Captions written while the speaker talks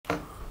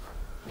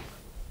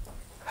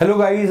Hello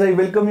guys, I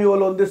welcome you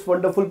all on this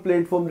wonderful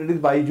platform that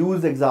is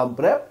Byjus exam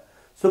prep.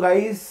 So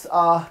guys,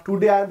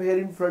 today I am here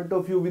in front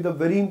of you with a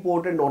very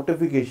important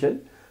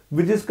notification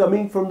which is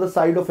coming from the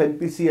side of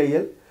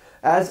NPCIL,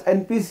 as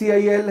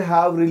NPCIL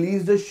have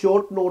released a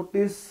short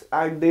notice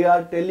and they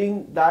are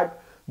telling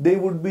that they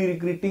would be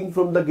recruiting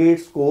from the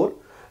GATE score,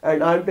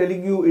 and I am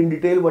telling you in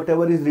detail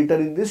whatever is written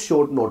in this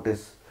short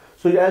notice.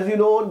 So as you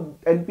know,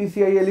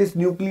 NPCIL is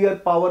Nuclear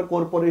Power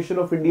Corporation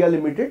of India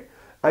Limited,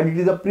 and it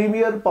is a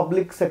premier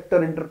public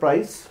sector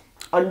enterprise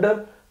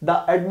under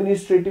the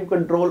administrative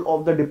control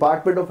of the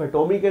Department of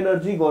Atomic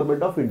Energy,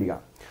 Government of India.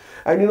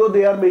 And you know,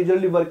 they are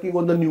majorly working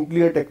on the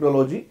nuclear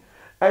technology.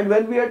 And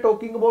when we are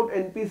talking about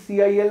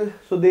NPCIL,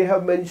 so they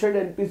have mentioned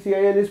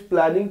NPCIL is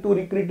planning to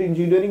recruit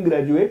engineering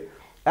graduate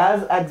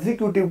as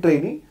executive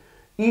trainee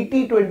ET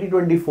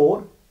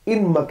 2024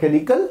 in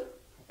mechanical,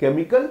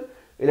 chemical,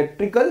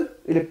 electrical,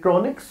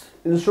 electronics,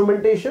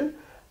 instrumentation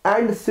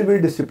and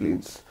civil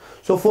disciplines.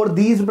 So for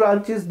these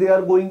branches they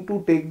are going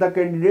to take the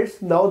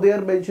candidates. Now they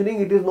are mentioning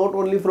it is not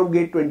only from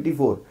GATE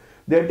 24,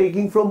 they are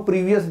taking from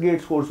previous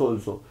GATE scores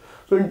also.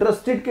 So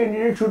interested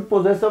candidates should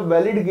possess a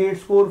valid GATE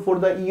score for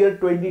the year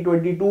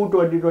 2022,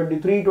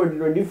 2023,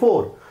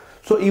 2024.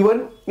 So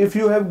even if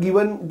you have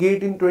given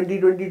GATE in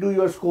 2022,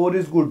 your score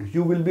is good,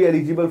 you will be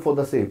eligible for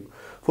the same.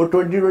 For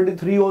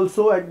 2023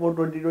 also and for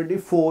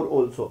 2024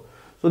 also.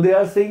 So they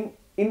are saying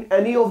in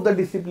any of the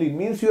discipline,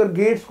 means your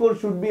GATE score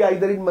should be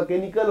either in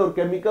mechanical or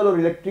chemical or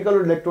electrical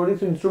or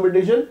electronics,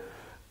 instrumentation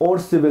or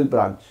civil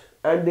branch.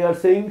 And they are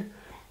saying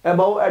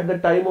above at the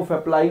time of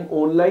applying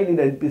online in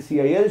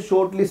NPCIL,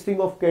 shortlisting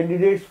of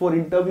candidates for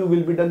interview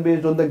will be done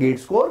based on the GATE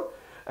score.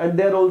 And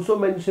they are also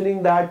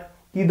mentioning that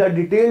the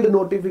detailed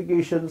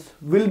notifications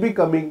will be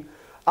coming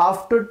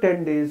after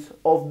 10 days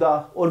of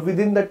the or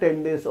within the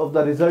 10 days of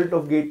the result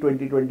of GATE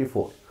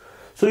 2024.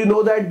 So you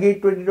know that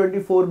GATE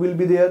 2024 will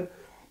be there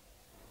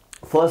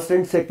first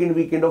and second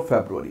weekend of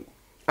February,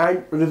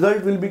 and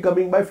result will be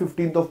coming by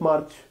 15th of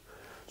March.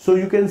 So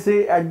you can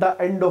say at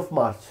the end of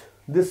March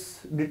this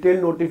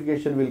detailed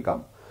notification will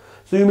come.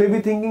 So you may be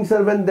thinking,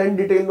 sir, when then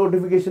detailed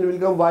notification will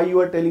come, why you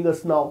are telling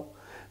us now?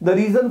 The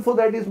reason for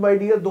that is, my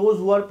dear, those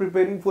who are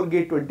preparing for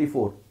GATE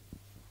 24,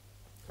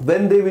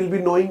 when they will be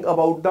knowing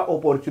about the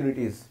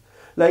opportunities,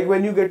 like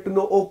when you get to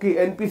know, okay,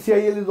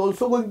 NPCIL is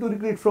also going to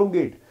recruit from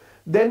GATE,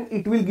 then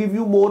it will give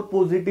you more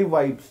positive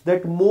vibes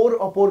that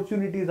more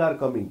opportunities are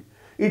coming.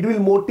 It will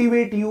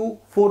motivate you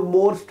for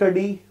more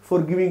study,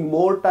 for giving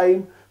more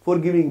time, for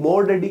giving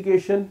more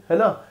dedication, है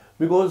ना?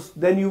 Because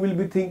then you will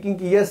be thinking,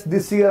 yes,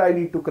 this year I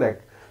need to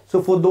crack. So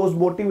for those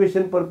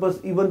motivation purpose,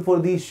 even for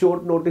these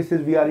short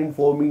notices, we are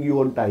informing you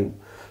on time.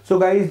 So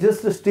guys,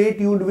 just stay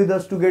tuned with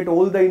us to get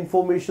all the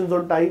informations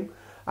on time,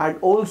 and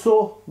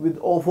also with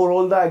for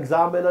all the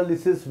exam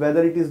analysis,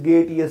 whether it is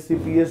GATE, ESC,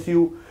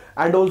 PSU,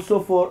 and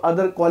also for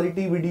other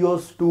quality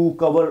videos to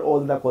cover all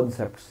the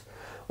concepts.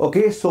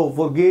 Okay, so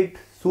for GATE,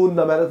 soon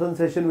the marathon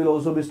session will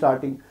also be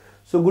starting.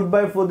 So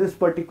goodbye for this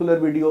particular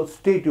video.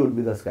 Stay tuned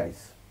with us,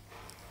 guys.